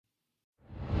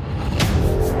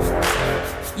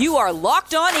You are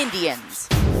Locked On Indians,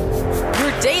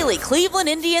 your daily Cleveland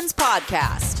Indians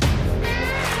podcast.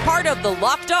 Part of the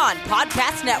Locked On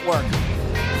Podcast Network,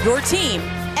 your team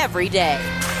every day.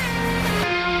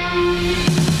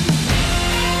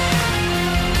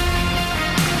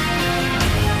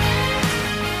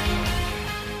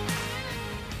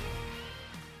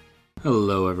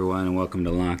 Hello everyone and welcome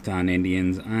to Locked On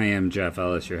Indians. I am Jeff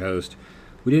Ellis, your host.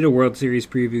 We did a World Series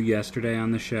preview yesterday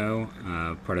on the show.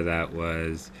 Part of that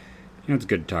was, it's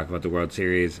good to talk about the World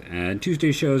Series. And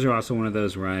Tuesday shows are also one of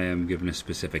those where I am given a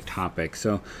specific topic.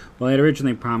 So while I had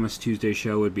originally promised Tuesday's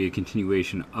show would be a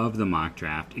continuation of the mock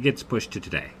draft, it gets pushed to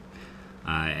today.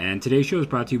 And today's show is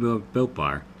brought to you by Built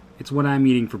Bar. It's what I'm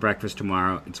eating for breakfast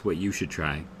tomorrow. It's what you should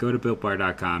try. Go to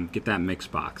BuiltBar.com, get that mix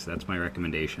box. That's my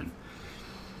recommendation.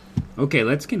 Okay,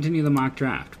 let's continue the mock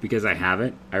draft because I have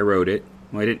it. I wrote it.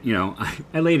 Well, I didn't,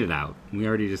 I laid it out. We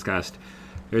already discussed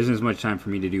there isn't as much time for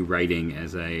me to do writing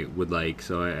as I would like,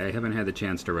 so I haven't had the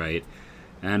chance to write.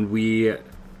 And we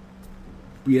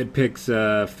had picks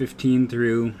 15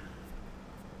 through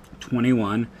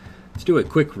 21. Let's do a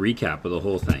quick recap of the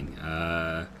whole thing.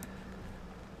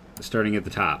 Starting at the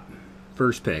top.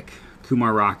 First pick,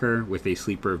 Kumar Rocker with a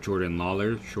sleeper of Jordan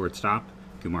Lawler, shortstop.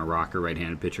 Kumar Rocker,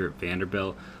 right-handed pitcher at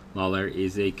Vanderbilt. Lawler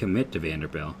is a commit to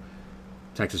Vanderbilt.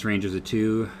 Texas Rangers at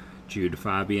 2, Jude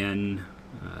Fabian,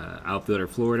 outfielder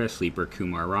Florida, sleeper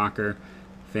Kumar Rocker,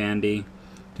 Fandy.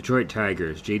 Detroit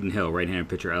Tigers, Jaden Hill, right-handed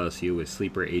pitcher LSU with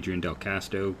sleeper Adrian Del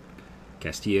Castillo,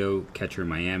 catcher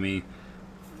Miami.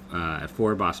 At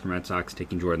 4, Boston Red Sox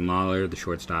taking Jordan Lawler, the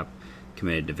shortstop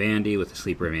committed to Vandy with the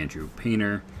sleeper of Andrew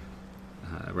Painter,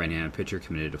 right-handed pitcher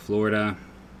committed to Florida.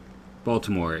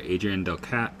 Baltimore, Adrian Del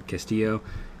Castillo,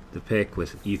 the pick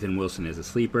with Ethan Wilson as a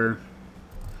sleeper.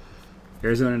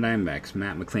 Arizona Diamondbacks,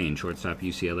 Matt McLean, shortstop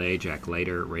UCLA, Jack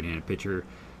Leiter, right-handed pitcher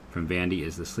from Vandy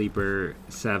is the sleeper.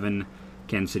 7,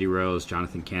 Kansas City Royals,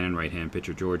 Jonathan Cannon, right-handed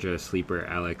pitcher Georgia, sleeper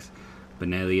Alex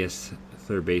Benelius,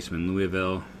 third baseman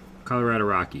Louisville. Colorado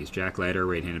Rockies, Jack Leiter,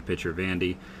 right-handed pitcher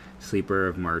Vandy, sleeper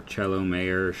of Marcelo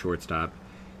Mayer, shortstop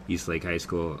Eastlake High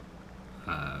School,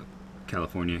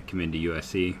 California, committed to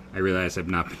USC. I realize I've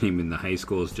not been naming the high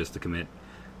schools, just to commit,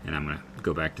 and I'm going to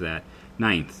go back to that.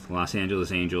 9th, Los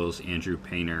Angeles Angels, Andrew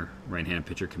Painter, right-handed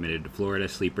pitcher committed to Florida.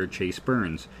 Sleeper Chase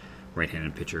Burns,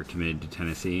 right-handed pitcher committed to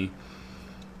Tennessee.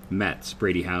 Mets,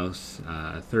 Brady House,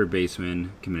 third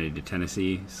baseman committed to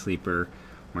Tennessee. Sleeper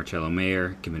Marcelo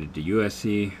Mayer, committed to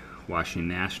USC. Washington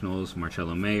Nationals,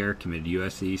 Marcelo Mayer, committed to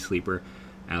USC. Sleeper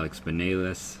Alex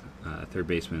Benelius, third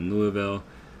baseman Louisville.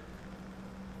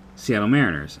 Seattle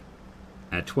Mariners,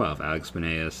 at 12, Alex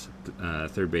Benelius,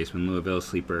 third baseman Louisville,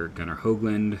 sleeper Gunnar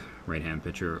Hoagland, right-hand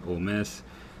pitcher Ole Miss.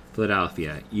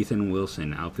 Philadelphia, Ethan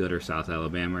Wilson, outfielder South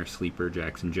Alabama, sleeper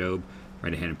Jackson Jobe,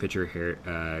 right-handed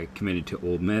pitcher committed to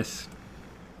Ole Miss.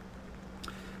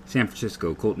 San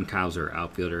Francisco, Colton Cowser,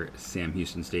 outfielder Sam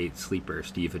Houston State, sleeper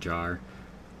Steve Hajar,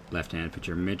 left-handed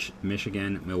pitcher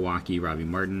Michigan. Milwaukee, Robbie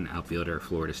Martin, outfielder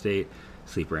Florida State,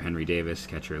 sleeper Henry Davis,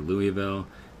 catcher Louisville.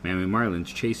 Miami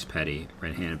Marlins, Chase Petty,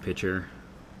 right-handed pitcher.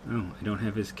 Oh, I don't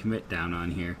have his commit down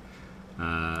on here.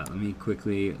 Let me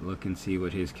quickly look and see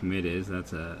what his commit is.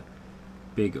 That's a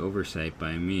big oversight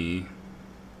by me.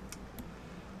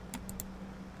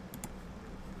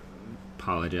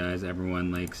 Apologize.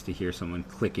 Everyone likes to hear someone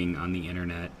clicking on the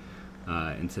internet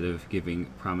instead of giving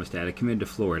promise to add a commit to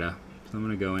Florida. So I'm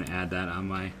going to go and add that on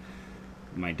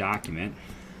my document.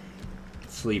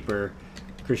 Sleeper,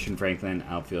 Christian Franklin,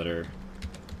 outfielder,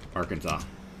 Arkansas.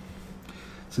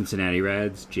 Cincinnati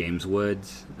Reds, James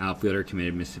Woods, outfielder,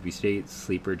 committed Mississippi State.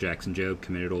 Sleeper, Jackson Jobe,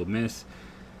 committed Ole Miss.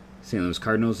 St. Louis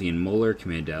Cardinals, Ian Moeller,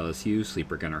 committed to LSU.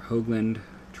 Sleeper, Gunnar Hoagland.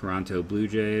 Toronto Blue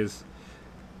Jays,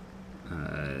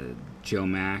 Joe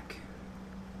Mack,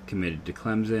 committed to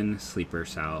Clemson. Sleeper,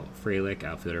 Sal Frelick,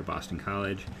 outfielder, Boston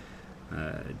College.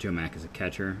 Joe Mack is a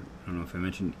catcher. I don't know if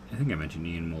I think I mentioned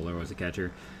Ian Moeller was a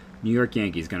catcher. New York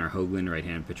Yankees, Gunnar Hoagland,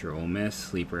 right-handed pitcher, Ole Miss.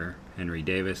 Sleeper, Henry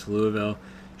Davis, Louisville.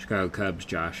 Chicago Cubs,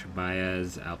 Josh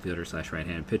Baez, outfielder /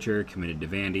 right-handed pitcher, committed to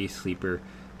Vandy. Sleeper,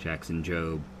 Jackson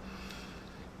Jobe.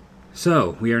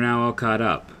 So, we are now all caught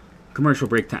up. Commercial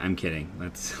break time. I'm kidding.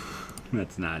 Let's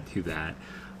not do that.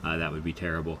 That would be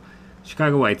terrible.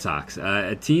 Chicago White Sox,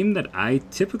 a team that I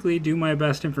typically do my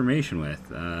best information with.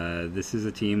 This is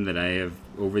a team that I have,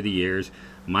 over the years,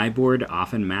 my board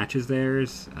often matches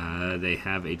theirs. They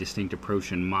have a distinct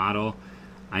approach and model.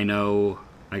 I know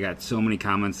I got so many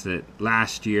comments that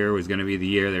last year was going to be the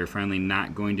year they were finally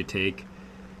not going to take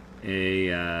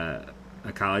a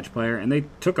college player, and they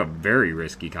took a very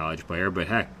risky college player, but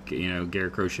heck,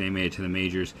 Garrett Crochet made it to the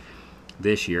majors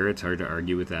this year. It's hard to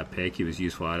argue with that pick. He was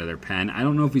useful out of their pen. I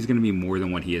don't know if he's going to be more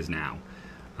than what he is now.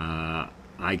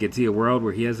 I could see a world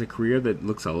where he has a career that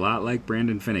looks a lot like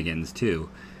Brandon Finnegan's, too.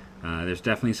 There's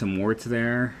definitely some warts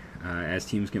there as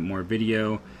teams get more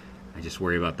video. I just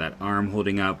worry about that arm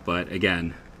holding up. But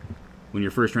again, when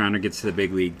your first rounder gets to the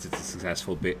big leagues, it's a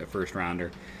successful first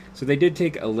rounder. So they did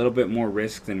take a little bit more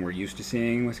risk than we're used to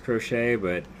seeing with Crochet,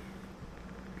 but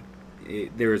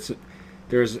there's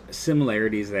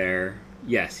similarities there.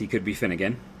 Yes, he could be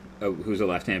Finnegan, who's a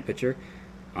left-handed pitcher.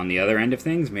 On the other end of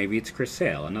things, maybe it's Chris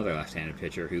Sale, another left-handed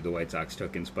pitcher who the White Sox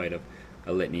took in spite of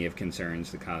a litany of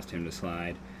concerns that caused him to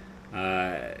slide.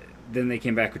 Then they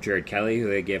came back with Jared Kelly, who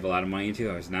they gave a lot of money to.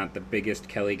 I was not the biggest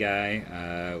Kelly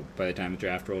guy by the time the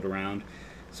draft rolled around.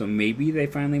 So maybe they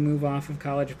finally move off of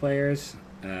college players.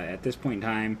 At this point in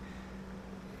time,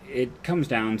 it comes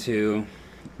down to,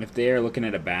 if they are looking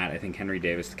at a bat, I think Henry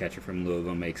Davis, the catcher from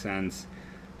Louisville, makes sense.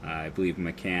 I believe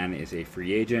McCann is a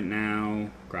free agent now.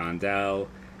 Grandel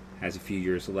has a few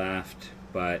years left,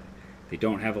 but they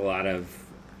don't have a lot of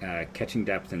catching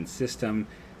depth in system.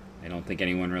 I don't think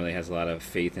anyone really has a lot of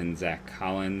faith in Zach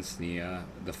Collins, the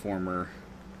former,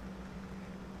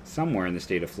 somewhere in the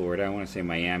state of Florida, I want to say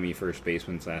Miami first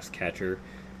baseman / catcher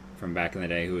from back in the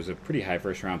day, who was a pretty high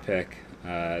first-round pick.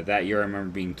 That year I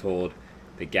remember being told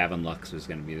that Gavin Lux was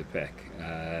going to be the pick,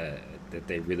 that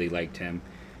they really liked him.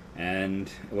 And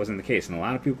it wasn't the case. And a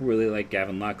lot of people really liked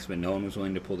Gavin Lux, but no one was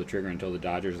willing to pull the trigger until the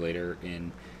Dodgers later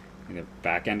in the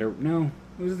back end. No,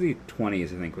 it was the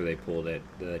 20s, I think, where they pulled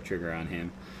the trigger on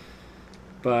him.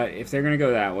 But if they're going to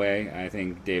go that way, I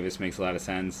think Davis makes a lot of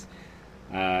sense.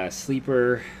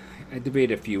 Sleeper, I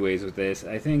debate a few ways with this.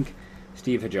 I think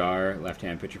Steve Hajar,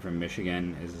 left-hand pitcher from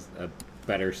Michigan, is a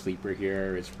better sleeper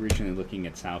here. It's originally looking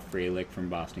at Sal Frelick from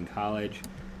Boston College,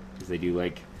 because they do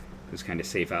like those kind of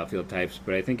safe outfield types.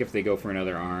 But I think if they go for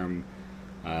another arm,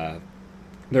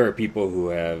 there are people who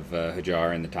have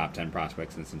Hajar in the top 10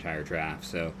 prospects in this entire draft.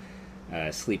 So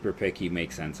sleeper pick, he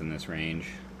makes sense in this range.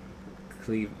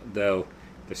 Though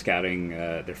the scouting,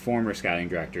 their former scouting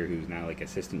director, who's now like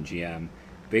assistant GM,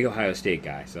 big Ohio State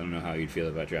guy, so I don't know how you'd feel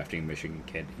about drafting a Michigan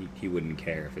kid. He wouldn't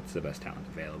care if it's the best talent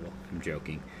available. I'm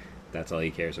joking. That's all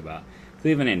he cares about.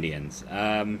 Cleveland Indians.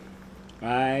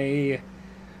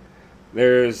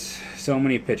 There's so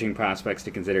many pitching prospects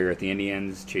to consider at the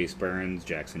Indians. Chase Burns,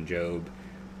 Jackson Jobe,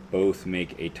 both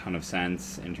make a ton of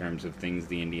sense in terms of things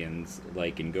the Indians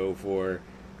like and go for.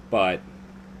 But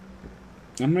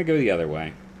I'm going to go the other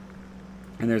way.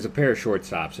 And there's a pair of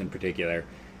shortstops in particular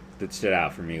that stood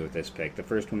out for me with this pick. The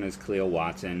first one is Khalil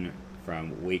Watson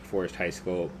from Wake Forest High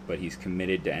School, but he's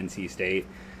committed to NC State.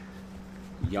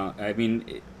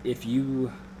 If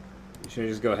you should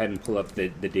just go ahead and pull up the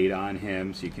data on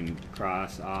him so you can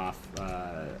cross off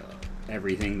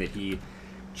everything that he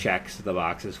checks the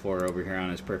boxes for over here on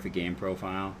his perfect game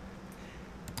profile.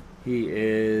 He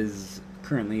is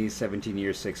currently 17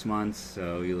 years, 6 months,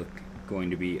 so you look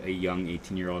going to be a young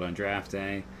 18-year-old on draft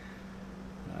day.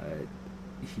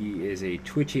 He is a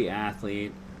twitchy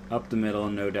athlete, up the middle,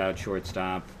 no doubt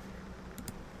shortstop.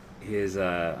 His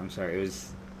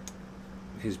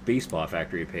baseball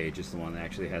factory page is the one that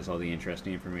actually has all the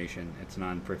interesting information. It's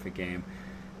not in perfect game.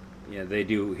 Yeah, they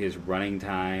do his running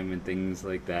time and things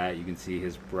like that. You can see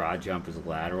his broad jump, his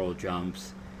lateral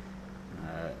jumps.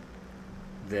 I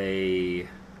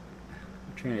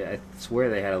swear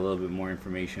they had a little bit more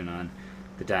information on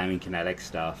the diamond kinetic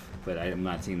stuff, but I'm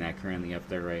not seeing that currently up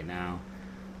there right now.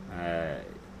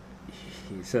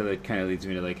 So that kind of leads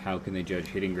me to like, how can they judge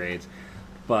hitting grades?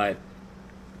 But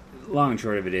long and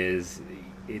short of it is,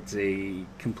 it's a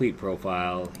complete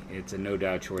profile. It's a no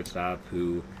doubt shortstop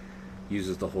who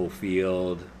uses the whole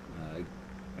field.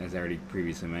 As I already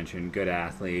previously mentioned, good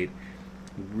athlete,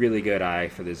 really good eye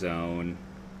for the zone.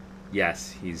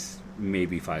 Yes, he's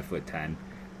maybe 5'10".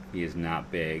 He is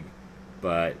not big,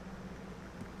 but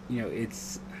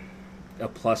it's a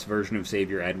plus version of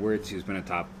Xavier Edwards, who's been a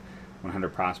top 100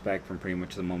 prospect from pretty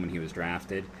much the moment he was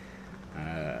drafted.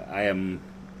 I am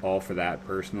all for that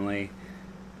personally.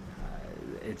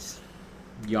 It's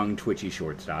young, twitchy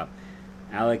shortstop.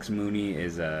 Alex Mooney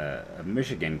is a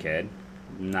Michigan kid.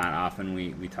 Not often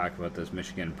we talk about those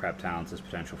Michigan prep talents as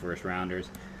potential first rounders,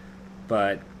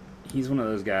 but he's one of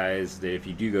those guys that if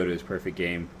you do go to his perfect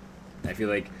game, I feel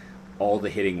like all the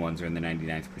hitting ones are in the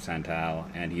 99th percentile,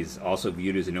 and he's also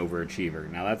viewed as an overachiever.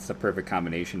 Now that's the perfect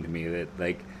combination to me, that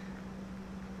like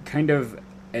kind of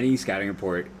any scouting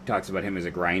report talks about him as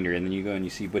a grinder, and then you go and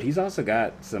you see, but he's also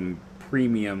got some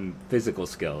premium physical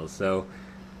skills. So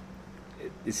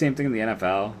the same thing in the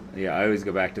NFL. Yeah, I always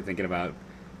go back to thinking about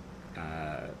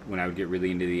when I would get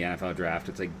really into the NFL draft.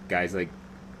 It's like guys like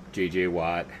J.J.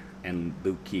 Watt and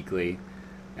Luke Kuechly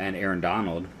and Aaron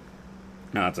Donald.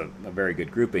 Now, it's a very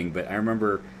good grouping, but I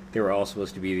remember they were all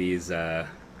supposed to be these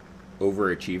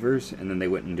overachievers, and then they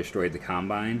went and destroyed the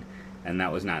combine, and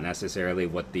that was not necessarily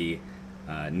what the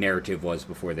narrative was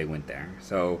before they went there.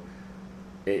 So,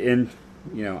 I'm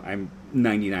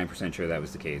 99% sure that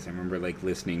was the case. I remember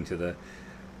listening to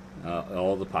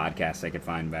all the podcasts I could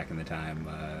find back in the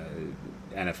time.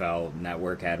 NFL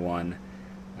Network had one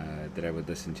that I would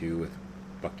listen to with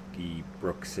Bucky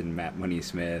Brooks and Matt Money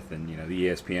Smith, and the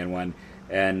ESPN one.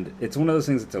 And it's one of those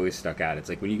things that's always stuck out. It's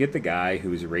like when you get the guy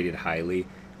who's rated highly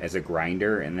as a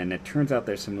grinder, and then it turns out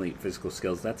there's some elite physical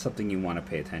skills, that's something you want to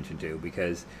pay attention to,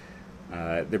 because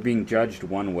they're being judged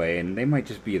one way, and they might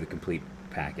just be the complete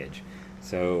package.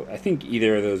 So I think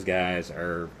either of those guys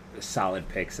are solid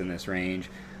picks in this range.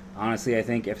 Honestly, I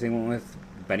think if they went with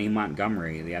Benny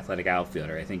Montgomery, the athletic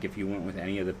outfielder, I think if you went with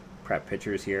any of the prep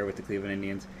pitchers here with the Cleveland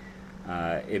Indians,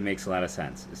 it makes a lot of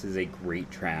sense. This is a great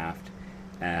draft,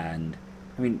 and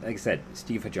like I said,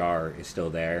 Steve Hajar is still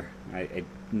there. I'm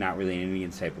not really an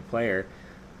Indians type of player,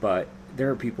 but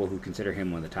there are people who consider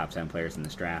him one of the top 10 players in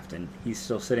this draft, and he's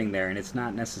still sitting there, and it's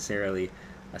not necessarily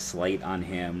a slight on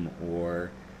him or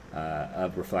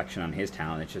a reflection on his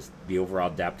talent. It's just the overall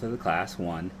depth of the class,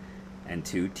 one, and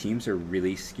two, teams are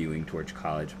really skewing towards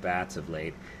college bats of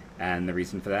late, and the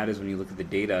reason for that is when you look at the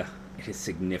data, it is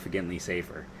significantly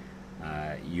safer.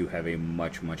 You have a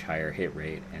much, much higher hit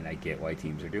rate, and I get why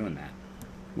teams are doing that.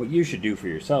 What you should do for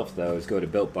yourself, though, is go to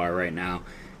Built Bar right now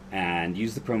and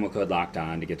use the promo code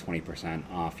LOCKEDON to get 20%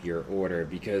 off your order,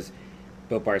 because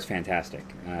Built Bar is fantastic.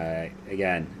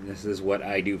 Again, this is what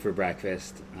I do for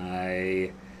breakfast.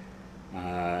 I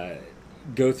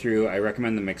go through, I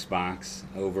recommend the mix box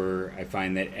over, I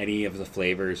find that any of the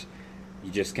flavors,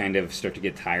 you just kind of start to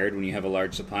get tired when you have a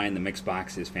large supply, and the mix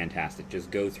box is fantastic.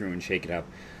 Just go through and shake it up.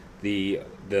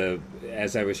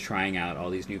 As I was trying out all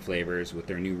these new flavors with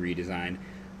their new redesign,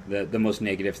 the most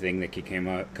negative thing that could come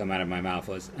out of my mouth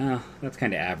was, that's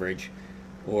kind of average,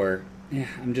 or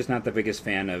I'm just not the biggest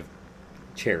fan of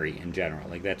cherry in general.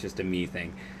 That's just a me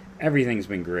thing. Everything's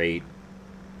been great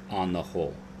on the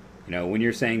whole. When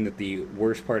you're saying that the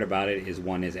worst part about it is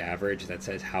one is average, that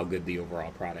says how good the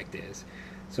overall product is.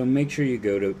 So make sure you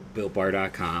go to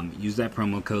BuiltBar.com, use that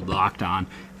promo code LOCKEDON,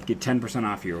 get 10%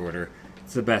 off your order.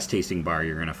 It's the best tasting bar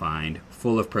you're going to find,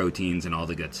 full of proteins and all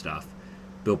the good stuff.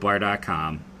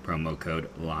 BuiltBar.com, promo code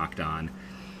LOCKEDON.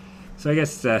 So I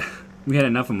guess we had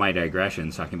enough of my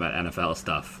digressions talking about NFL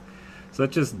stuff. So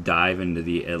let's just dive into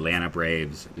the Atlanta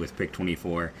Braves with pick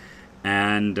 24.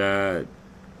 And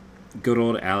good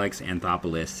old Alex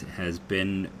Anthopoulos has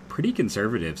been pretty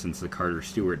conservative since the Carter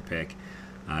Stewart pick.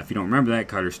 If you don't remember that,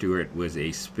 Carter Stewart was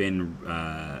a spin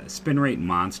rate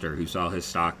monster who saw his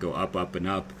stock go up, up, and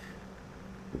up.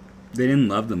 They didn't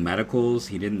love the medicals.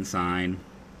 He didn't sign.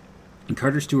 And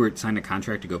Carter Stewart signed a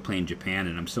contract to go play in Japan,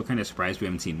 and I'm still kind of surprised we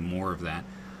haven't seen more of that.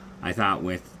 I thought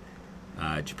with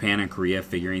Japan and Korea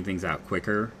figuring things out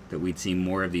quicker, that we'd see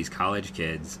more of these college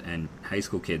kids and high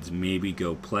school kids maybe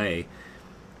go play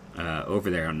over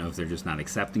there. I don't know if they're just not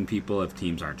accepting people, if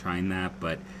teams aren't trying that,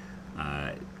 but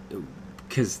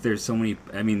because there's so many,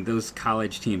 those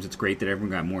college teams, it's great that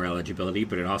everyone got more eligibility,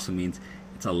 but it also means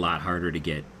it's a lot harder to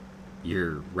get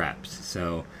your reps.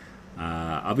 So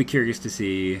I'll be curious to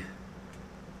see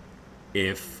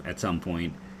if at some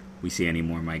point we see any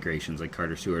more migrations like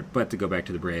Carter Stewart. But to go back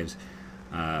to the Braves,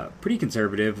 pretty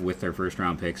conservative with their first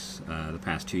round picks the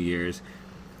past 2 years.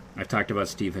 I've talked about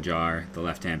Steve Hajar, the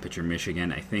left-hand pitcher,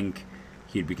 Michigan. I think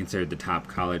he'd be considered the top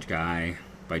college guy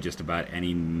by just about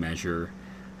any measure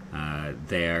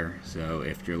there. So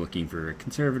if you're looking for a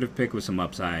conservative pick with some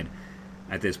upside,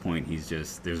 at this point,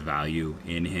 there's value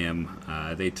in him.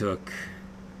 They took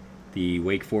the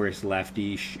Wake Forest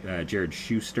lefty, Jared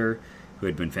Schuster, who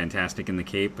had been fantastic in the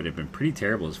Cape, but had been pretty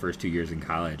terrible his first 2 years in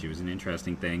college. It was an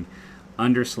interesting thing.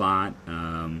 Underslot,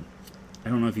 I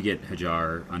don't know if you get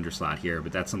Hajar underslot here,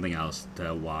 but that's something else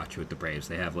to watch with the Braves.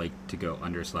 They have to go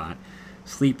underslot.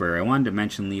 Sleeper, I wanted to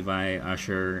mention Levi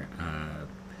Usher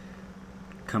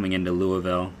coming into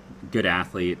Louisville. Good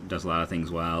athlete, does a lot of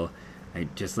things well.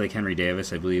 Just like Henry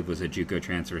Davis, I believe, was a JUCO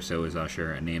transfer, so is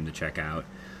Usher, a name to check out.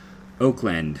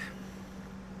 Oakland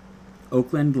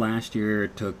last year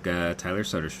took Tyler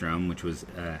Soderstrom, which was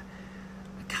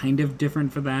kind of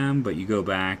different for them, but you go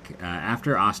back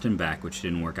after Austin Beck, which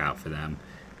didn't work out for them.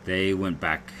 They went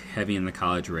back heavy in the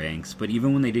college ranks, but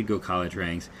even when they did go college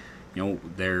ranks, one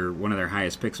of their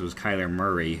highest picks was Kyler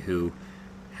Murray, who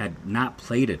had not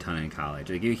played a ton in college.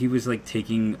 He was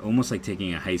almost like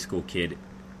taking a high school kid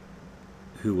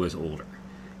who was older.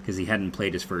 because he hadn't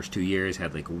played his first 2 years,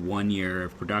 had like 1 year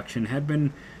of production, had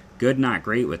been good, not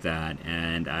great with that.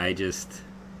 And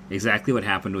exactly what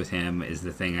happened with him is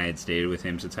the thing I had stated with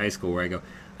him since high school, where I go,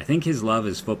 I think his love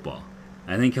is football.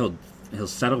 I think he'll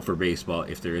settle for baseball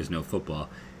if there is no football,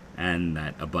 and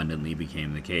that abundantly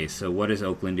became the case. So what does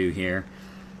Oakland do here?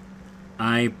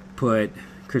 I put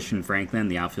Christian Franklin,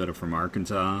 the outfielder from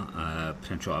Arkansas,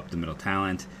 potential up-the-middle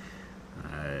talent,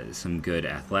 some good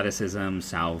athleticism.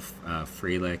 Sal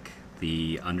Frelick,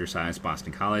 the undersized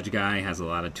Boston College guy, has a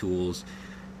lot of tools,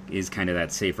 is kind of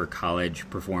that safer college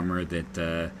performer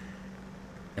that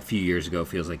a few years ago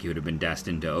feels like he would have been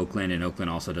destined to Oakland, and Oakland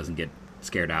also doesn't get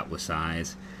scared out with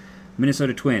size.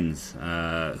 Minnesota Twins,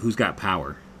 who's got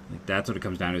power? Like, that's what it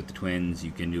comes down to with the Twins.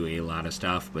 You can do a lot of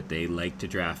stuff, but they like to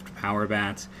draft power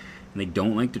bats, and they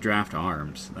don't like to draft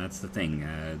arms. That's the thing.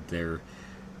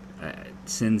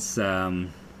 Since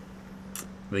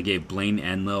they gave Blaine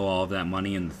Enlow all of that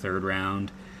money in the third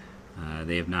round,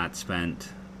 they have not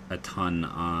spent a ton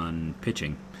on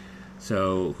pitching.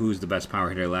 So who's the best power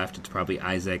hitter left? It's probably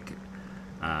Isaac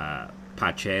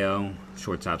Pacheco,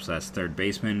 shortstop/third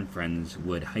baseman,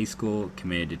 Friendswood High School,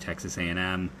 committed to Texas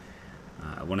A&M.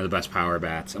 One of the best power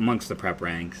bats amongst the prep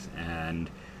ranks, and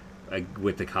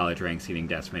with the college ranks getting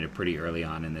decimated pretty early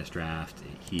on in this draft,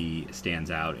 he stands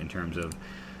out in terms of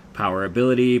power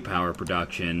ability, power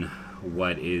production.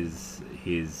 What is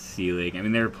his ceiling? I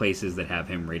mean, there are places that have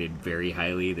him rated very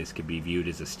highly. This could be viewed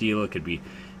as a steal. It could be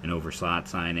an overslot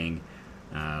signing.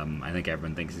 I think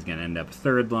everyone thinks he's going to end up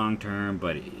third long term,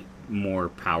 but more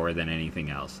power than anything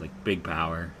else. Like big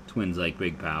power. Twins like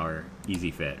big power.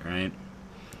 Easy fit, right?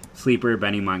 Sleeper,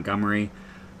 Benny Montgomery.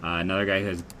 Another guy who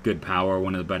has good power.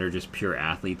 One of the better just pure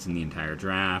athletes in the entire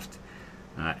draft.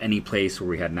 Any place where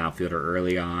we had an outfielder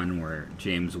early on, where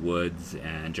James Woods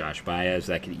and Josh Baez,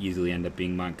 that could easily end up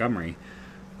being Montgomery.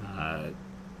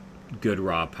 Good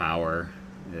raw power.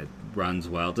 It runs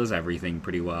well, does everything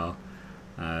pretty well.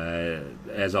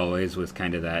 As always, with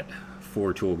kind of that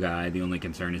four-tool guy, the only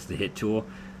concern is the hit tool.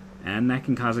 And that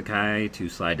can cause a guy to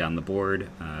slide down the board.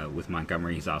 With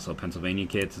Montgomery, he's also a Pennsylvania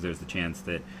kid, so there's the chance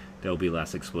that there'll be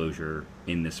less exposure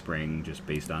in the spring just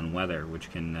based on weather,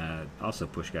 which can also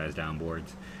push guys down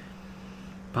boards.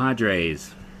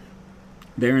 Padres,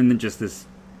 they're in just this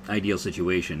ideal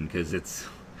situation because it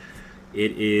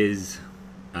is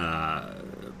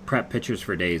prep pitchers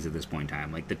for days at this point in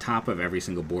time. Like the top of every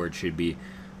single board should be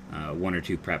one or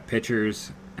two prep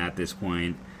pitchers at this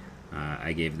point.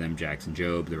 I gave them Jackson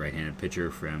Jobe, the right-handed pitcher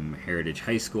from Heritage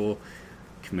High School,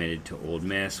 committed to Ole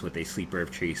Miss, with a sleeper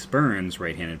of Chase Burns,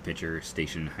 right-handed pitcher,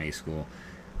 Station High School,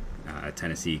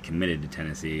 Tennessee, committed to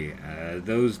Tennessee.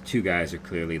 Those two guys are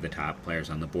clearly the top players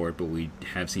on the board, but we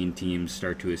have seen teams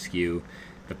start to eschew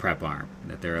the prep arm,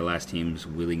 that there are less teams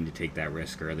willing to take that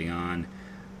risk early on.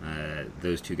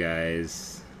 Those two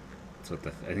guys,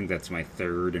 I think that's my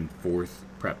third and fourth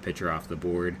prep pitcher off the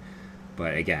board.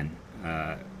 But again,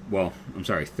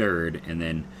 third, and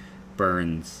then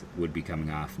Burns would be coming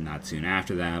off not soon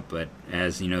after that. But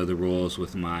as you know, the rules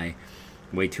with my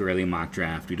way too early mock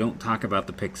draft, we don't talk about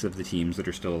the picks of the teams that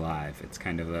are still alive. It's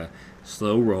kind of a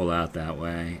slow rollout that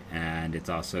way, and it's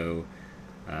also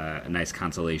a nice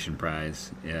consolation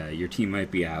prize. Your team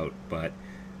might be out, but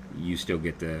you still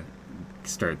get to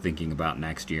start thinking about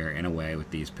next year in a way with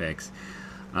these picks.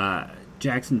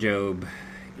 Jackson Jobe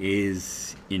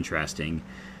is interesting,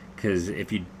 because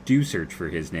if you do search for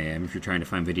his name, if you're trying to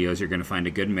find videos, you're going to find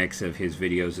a good mix of his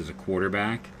videos as a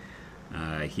quarterback.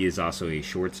 He is also a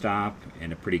shortstop,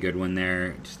 and a pretty good one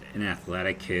there. Just an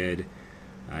athletic kid,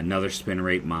 another spin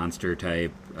rate monster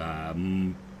type.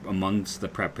 Amongst the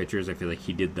prep pitchers, I feel like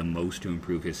he did the most to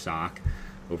improve his stock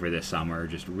over this summer.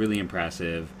 Just really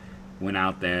impressive. Went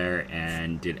out there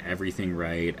and did everything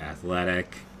right.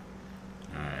 Athletic,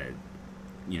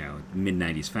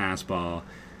 mid-90s fastball,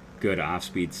 good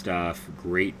off-speed stuff,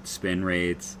 great spin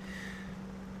rates.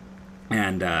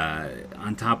 And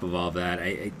on top of all of that,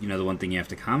 the one thing you have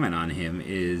to comment on him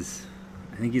is,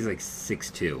 I think he's like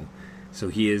 6'2". So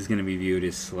he is going to be viewed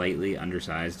as slightly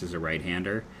undersized as a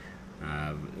right-hander,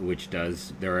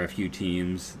 there are a few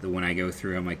teams that when I go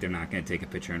through, I'm like, they're not going to take a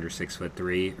pitcher under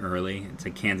 6'3" early. It's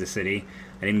like Kansas City.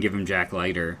 I didn't give him Jack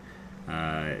Leiter.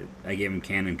 I gave him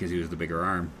Cannon because he was the bigger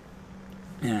arm.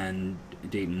 And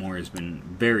Dayton Moore has been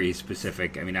very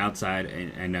specific. I mean,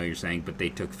 outside, I know you're saying, but they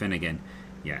took Finnegan.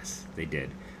 Yes, they did.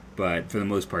 But for the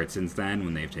most part, since then,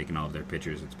 when they've taken all of their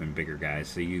pitchers, it's been bigger guys.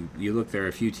 So you look, there are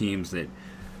a few teams that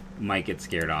might get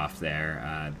scared off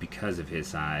there because of his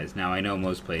size. Now, I know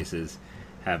most places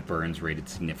have Burns rated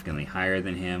significantly higher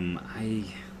than him.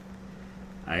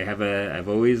 I've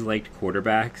always liked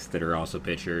quarterbacks that are also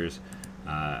pitchers.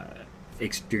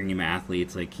 extreme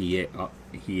athletes like he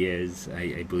is.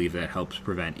 I believe that helps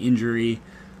prevent injury,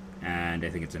 and I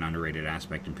think it's an underrated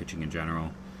aspect in pitching in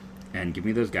general. And give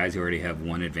me those guys who already have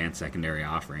one advanced secondary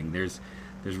offering. There's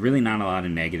really not a lot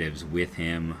of negatives with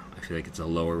him. I feel like it's a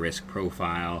lower risk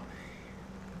profile.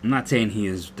 I'm not saying he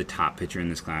is the top pitcher in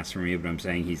this class for me, but I'm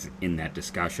saying he's in that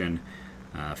discussion.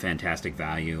 Fantastic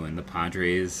value, and the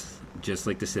Padres just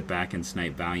like to sit back and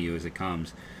snipe value as it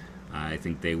comes. I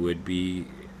think they would be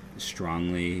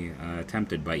strongly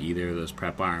tempted by either of those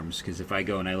prep arms, because if I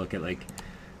go and I look at like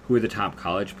who are the top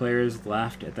college players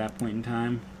left at that point in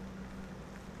time,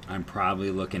 I'm probably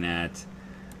looking at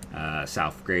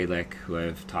South Graylick, who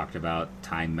I've talked about,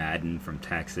 Ty Madden from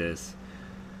Texas.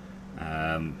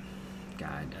 God,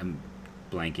 I'm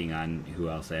blanking on who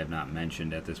else I have not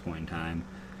mentioned at this point in time.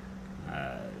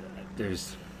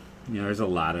 There's a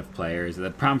lot of players.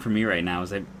 The problem for me right now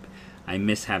is I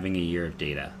miss having a year of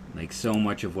data. Like, so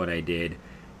much of what I did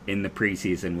in the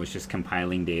preseason was just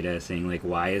compiling data, saying like,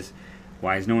 why is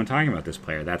no one talking about this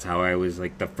player? That's how I was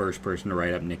like the first person to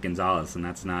write up Nick Gonzalez, and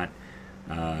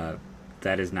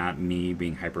that is not me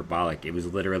being hyperbolic. It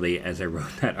was literally as I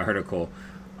wrote that article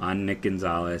on Nick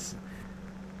Gonzalez,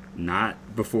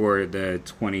 not before the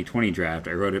 2020 draft.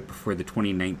 I wrote it before the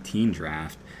 2019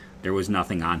 draft. There was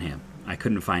nothing on him. I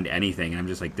couldn't find anything. And I'm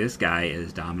just like, this guy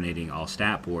is dominating all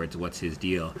stat boards. What's his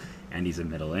deal? And he's a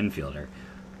middle infielder.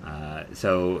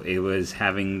 So it was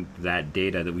having that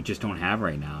data that we just don't have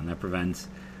right now, and that prevents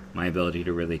my ability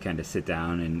to really kind of sit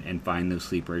down and find those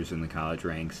sleepers in the college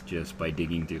ranks just by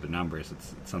digging through the numbers.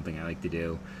 It's something I like to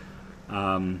do.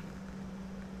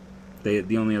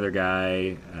 The only other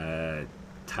guy,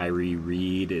 Tyree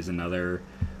Reed, is another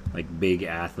like big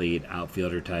athlete,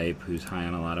 outfielder type who's high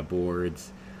on a lot of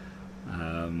boards.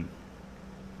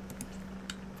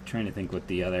 Trying to think what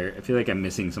the other. I feel like I'm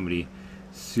missing somebody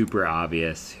super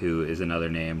obvious who is another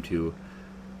name to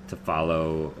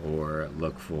follow or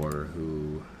look for.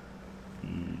 Who,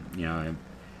 I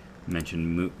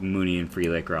mentioned Mooney and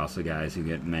Frelick are also guys who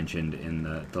get mentioned in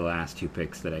the last two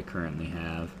picks that I currently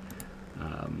have.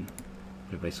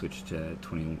 If I switch to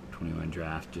 2021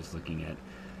 draft, just looking at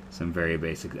some very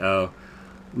basic.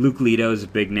 Luke Lito is a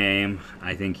big name.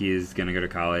 I think he is going to go to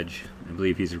college. I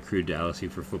believe he's recruited to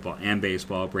LSU for football and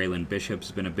baseball. Braylon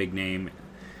Bishop's been a big name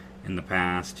in the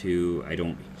past, who I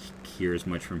don't hear as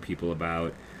much from people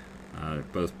about.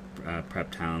 Both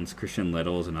prep talents. Christian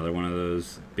Little is another one of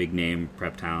those big name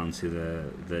prep talents who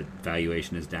the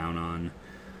valuation is down on.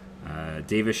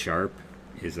 Davis Sharp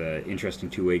is an interesting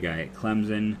two-way guy at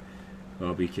Clemson, who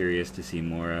I'll be curious to see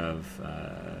more of.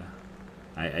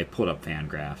 I pulled up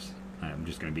Fangraphs. I'm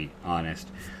just going to be honest.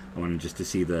 I wanted just to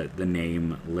see the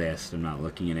name list. I'm not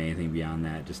looking at anything beyond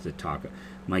that, just to talk.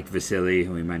 Mike Vasily,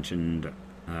 who we mentioned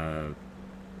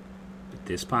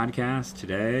this podcast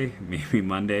today, maybe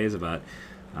Mondays, about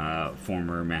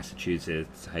former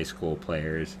Massachusetts high school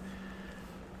players.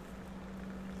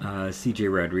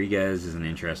 CJ Rodriguez is an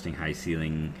interesting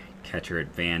high-ceiling catcher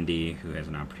at Vandy who has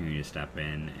an opportunity to step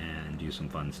in and do some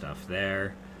fun stuff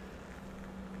there.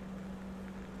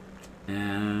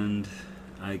 And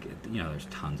there's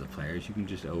tons of players. You can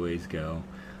just always go.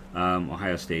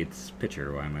 Ohio State's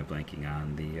pitcher, why am I blanking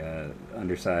on? The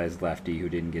undersized lefty who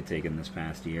didn't get taken this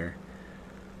past year,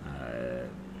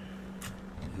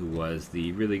 who was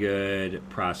the really good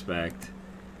prospect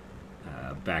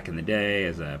back in the day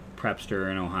as a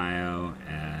prepster in Ohio.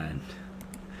 And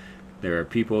there are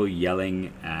people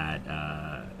yelling at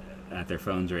their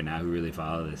phones right now who really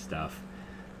follow this stuff.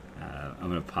 I'm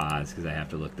going to pause because I have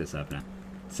to look this up now.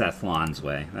 Seth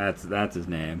Lonsway, that's his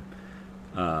name.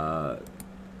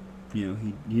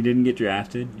 He didn't get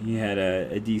drafted. He had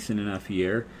a decent enough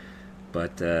year,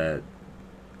 but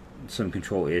some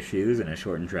control issues and a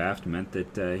shortened draft meant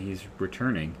that he's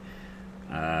returning.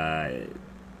 And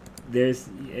that's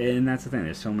the thing.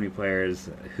 There's so many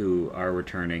players who are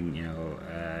returning.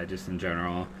 Just in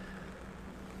general.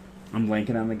 I'm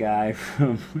blanking on the guy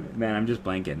from. Man, I'm just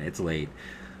blanking. It's late.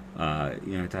 I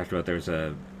talked about there's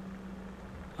a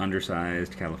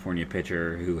undersized California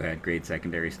pitcher who had great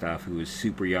secondary stuff, who was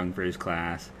super young for his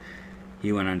class.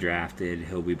 He went undrafted.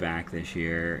 He'll be back this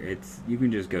year. You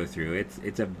can just go through.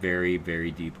 It's a very,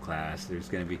 very deep class. There's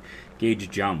going to be Gage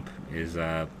Jump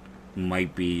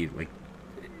might be like,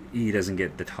 he doesn't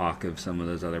get the talk of some of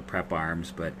those other prep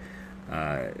arms, but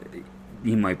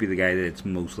he might be the guy that it's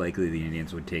most likely the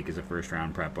Indians would take as a first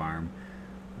round prep arm.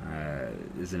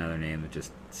 Is another name that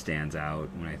just stands out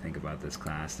when I think about this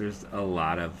class. There's a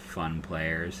lot of fun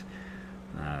players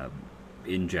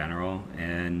in general,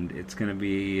 and it's going to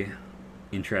be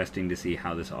interesting to see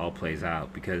how this all plays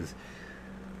out because,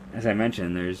 as I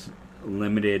mentioned, there's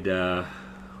limited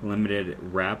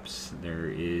reps. There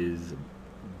is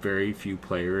very few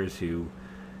players who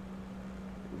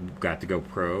got to go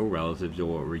pro relative to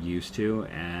what we're used to,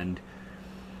 and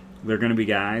they're going to be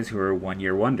guys who are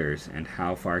one-year wonders. And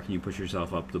how far can you push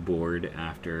yourself up the board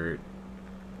after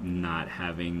not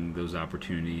having those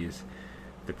opportunities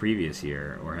the previous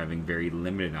year, or having very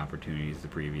limited opportunities the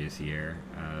previous year?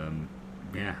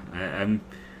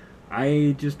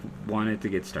 I just want it to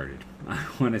get started. I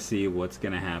want to see what's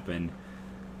going to happen.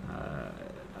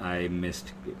 I've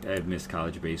missed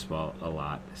college baseball a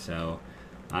lot, so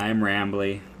I'm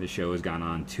rambly. The show has gone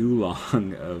on too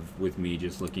long with me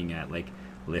just looking at like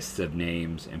lists of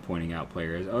names and pointing out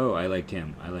players. Oh, I liked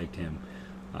him.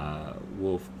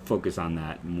 We'll focus on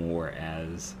that more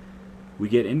as we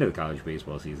get into the college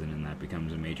baseball season, and that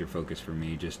becomes a major focus for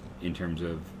me just in terms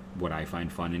of what I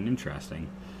find fun and interesting.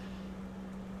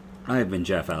 I've been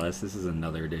Jeff Ellis. This is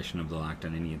another edition of the Locked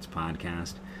On Indians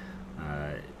podcast.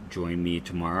 Join me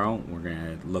tomorrow. We're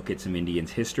going to look at some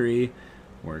Indians history.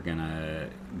 We're going to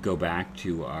go back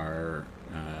to our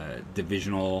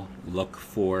divisional look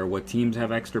for what teams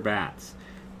have extra bats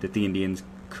that the Indians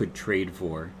could trade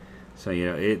for. So,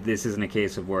 this isn't a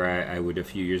case of where I would a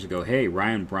few years ago, hey,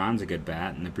 Ryan Braun's a good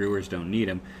bat and the Brewers don't need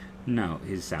him. No,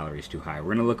 his salary's too high.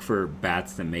 We're going to look for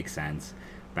bats that make sense,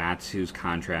 bats whose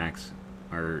contracts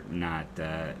are not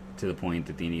to the point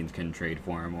that the Indians couldn't trade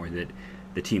for him, or that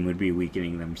the team would be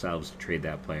weakening themselves to trade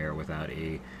that player without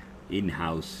a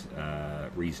in-house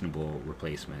reasonable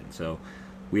replacement. So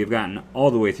we have gotten all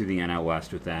the way through the NL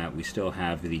West with that. We still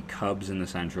have the Cubs in the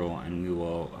Central, and we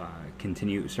will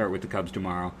start with the Cubs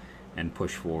tomorrow and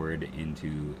push forward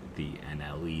into the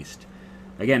NL East.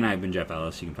 Again, I've been Jeff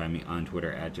Ellis. You can find me on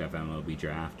Twitter at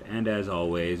JeffMLBDraft. And as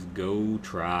always, go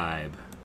Tribe.